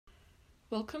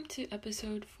Welcome to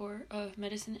episode 4 of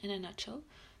Medicine in a Nutshell.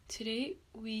 Today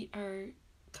we are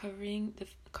covering the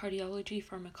cardiology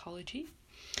pharmacology,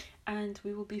 and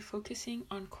we will be focusing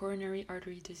on coronary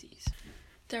artery disease.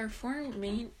 There are four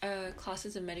main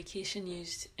classes of medication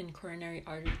used in coronary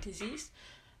artery disease.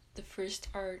 The first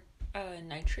are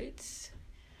nitrates,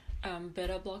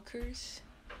 beta blockers,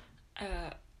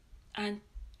 and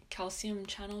calcium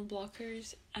channel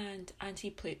blockers, and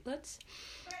antiplatelets.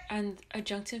 And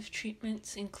adjunctive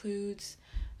treatments includes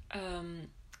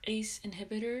ACE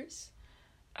inhibitors,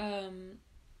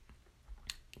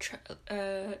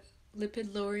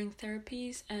 lipid-lowering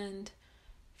therapies, and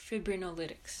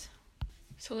fibrinolytics.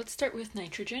 So let's start with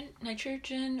nitrogen.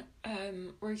 Nitrogen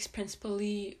works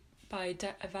principally by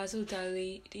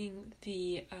vasodilating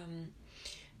the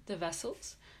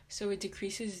vessels, so it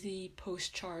decreases the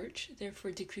post-charge,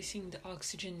 therefore decreasing the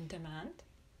oxygen demand.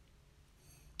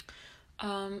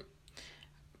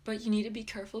 But you need to be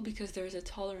careful because there's a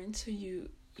tolerance, so you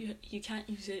can't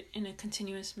use it in a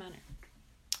continuous manner.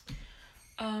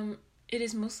 It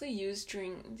is mostly used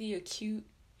during the acute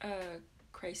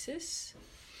crisis,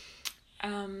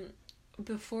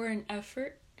 before an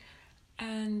effort,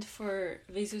 and for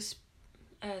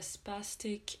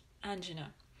vasospastic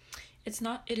angina.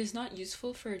 It is not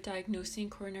useful for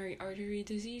diagnosing coronary artery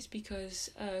disease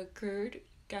because GERD,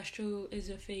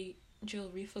 gastroesophageal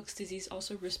reflux disease,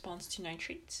 also responds to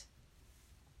nitrates.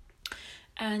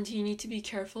 And you need to be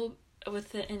careful with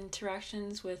the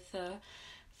interactions with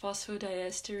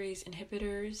phosphodiesterase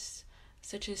inhibitors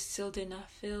such as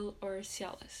sildenafil or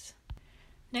Cialis.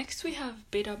 Next we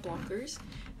have beta blockers.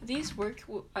 These work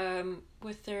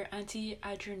with their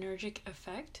anti-adrenergic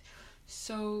effect.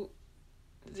 So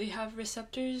they have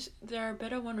receptors. There are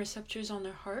beta-1 receptors on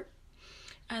the heart,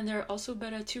 and there are also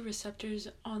beta-2 receptors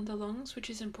on the lungs, which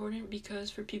is important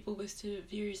because for people with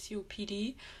severe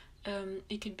COPD,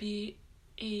 it could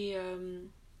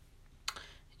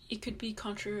be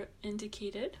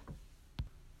contraindicated.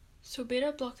 So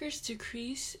beta blockers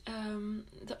decrease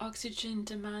the oxygen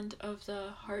demand of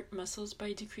the heart muscles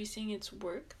by decreasing its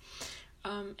work.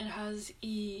 It has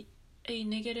a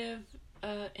negative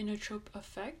inotrope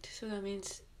effect, so that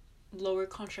means lower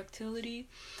contractility.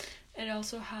 It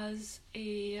also has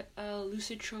a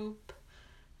lusitrope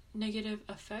negative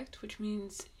effect, which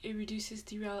means it reduces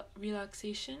the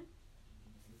relaxation.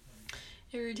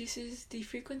 It reduces the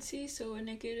frequency, so a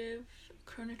negative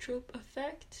chronotrope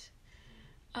effect.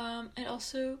 It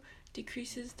also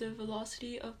decreases the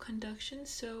velocity of conduction,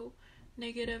 so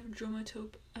negative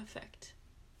dromotope effect.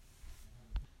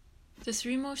 The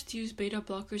three most used beta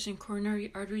blockers in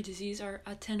coronary artery disease are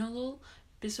atenolol,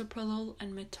 bisoprolol,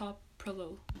 and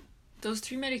metoprolol. Those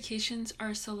three medications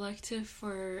are selective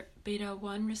for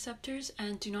beta-1 receptors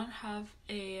and do not have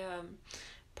a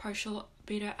partial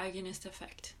beta agonist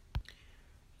effect.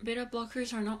 Beta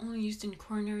blockers are not only used in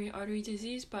coronary artery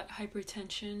disease but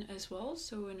hypertension as well,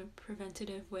 so in a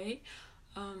preventative way,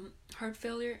 heart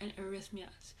failure and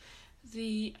arrhythmias.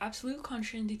 The absolute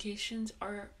contraindications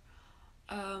are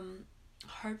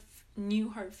new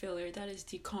heart failure that is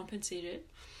decompensated,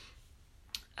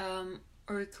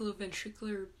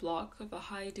 auriculoventricular block of a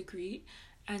high degree,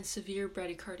 and severe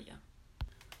bradycardia.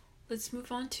 Let's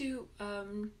move on to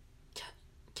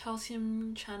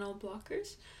calcium channel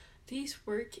blockers. These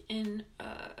work in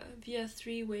via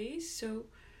three ways. So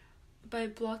by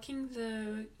blocking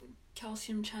the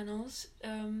calcium channels,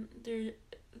 there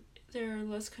are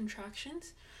less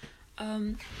contractions.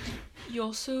 You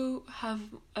also have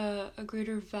a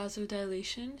greater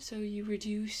vasodilation, so you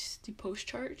reduce the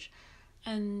post-charge,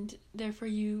 and therefore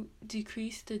you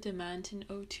decrease the demand in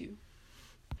O2.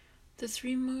 The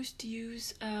three most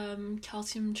used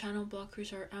calcium channel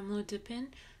blockers are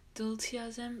amlodipine,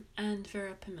 diltiazem, and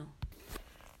verapamil.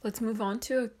 Let's move on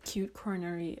to acute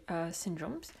coronary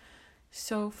syndromes.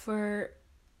 So for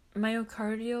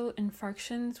myocardial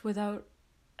infarctions without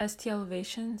ST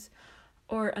elevations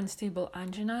or unstable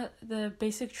angina, the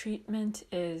basic treatment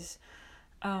is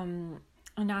an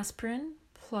aspirin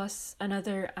plus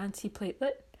another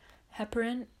antiplatelet,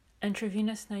 heparin,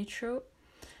 intravenous nitro,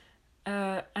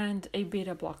 and a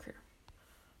beta blocker.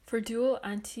 For dual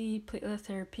antiplatelet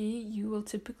therapy, you will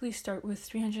typically start with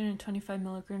 325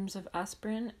 milligrams of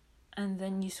aspirin, and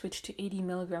then you switch to 80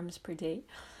 milligrams per day,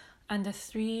 and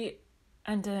then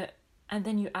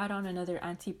you add on another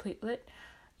antiplatelet,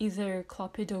 either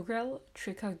clopidogrel,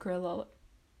 ticagrelor,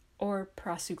 or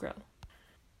prasugrel.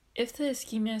 If the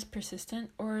ischemia is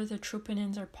persistent or the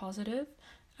troponins are positive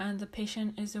and the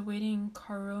patient is awaiting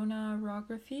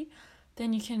coronarography,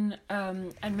 then you can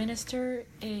administer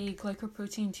a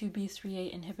glycoprotein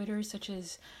 2B3A inhibitor such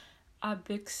as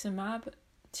abiximab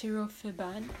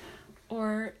tirofiban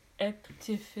or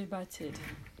eptifibatide.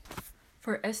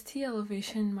 For ST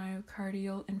elevation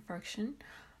myocardial infarction,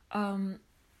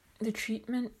 the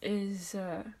treatment is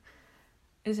an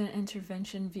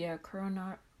intervention via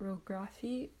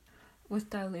coronarography with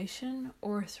dilation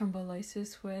or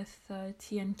thrombolysis with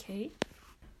TNK.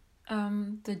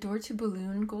 The door to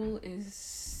balloon goal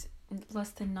is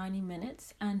less than 90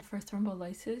 minutes, and for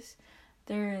thrombolysis,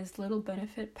 there is little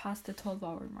benefit past the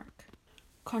 12-hour mark.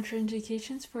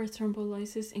 Contraindications for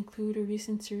thrombolysis include a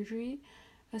recent surgery,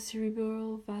 a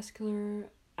cerebral vascular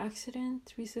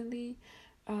accident recently,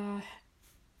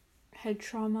 head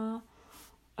trauma,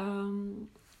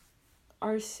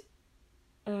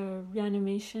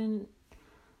 reanimation,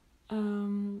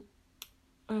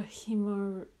 a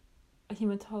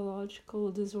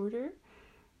hematological disorder,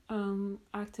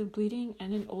 active bleeding,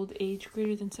 and an old age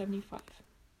greater than 75.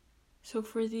 So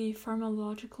for the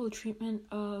pharmacological treatment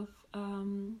of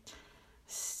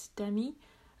STEMI,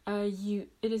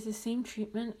 it is the same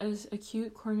treatment as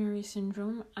acute coronary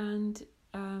syndrome, and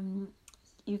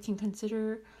you can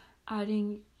consider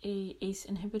adding a ACE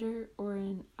inhibitor or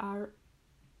an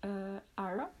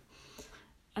ARA.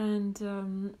 And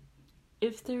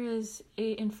if there is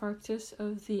a infarctus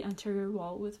of the anterior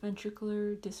wall with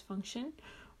ventricular dysfunction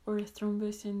or a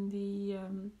thrombus in the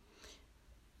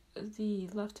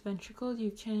left ventricle,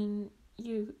 you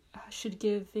should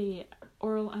give a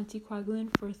oral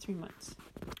anticoagulant for 3 months.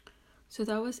 So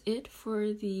that was it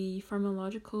for the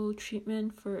pharmacological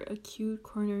treatment for acute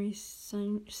coronary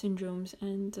syndromes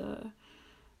and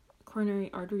coronary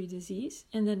artery disease.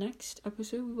 In the next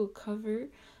episode, we will cover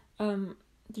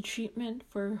the treatment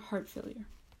for heart failure.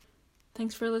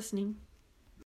 Thanks for listening.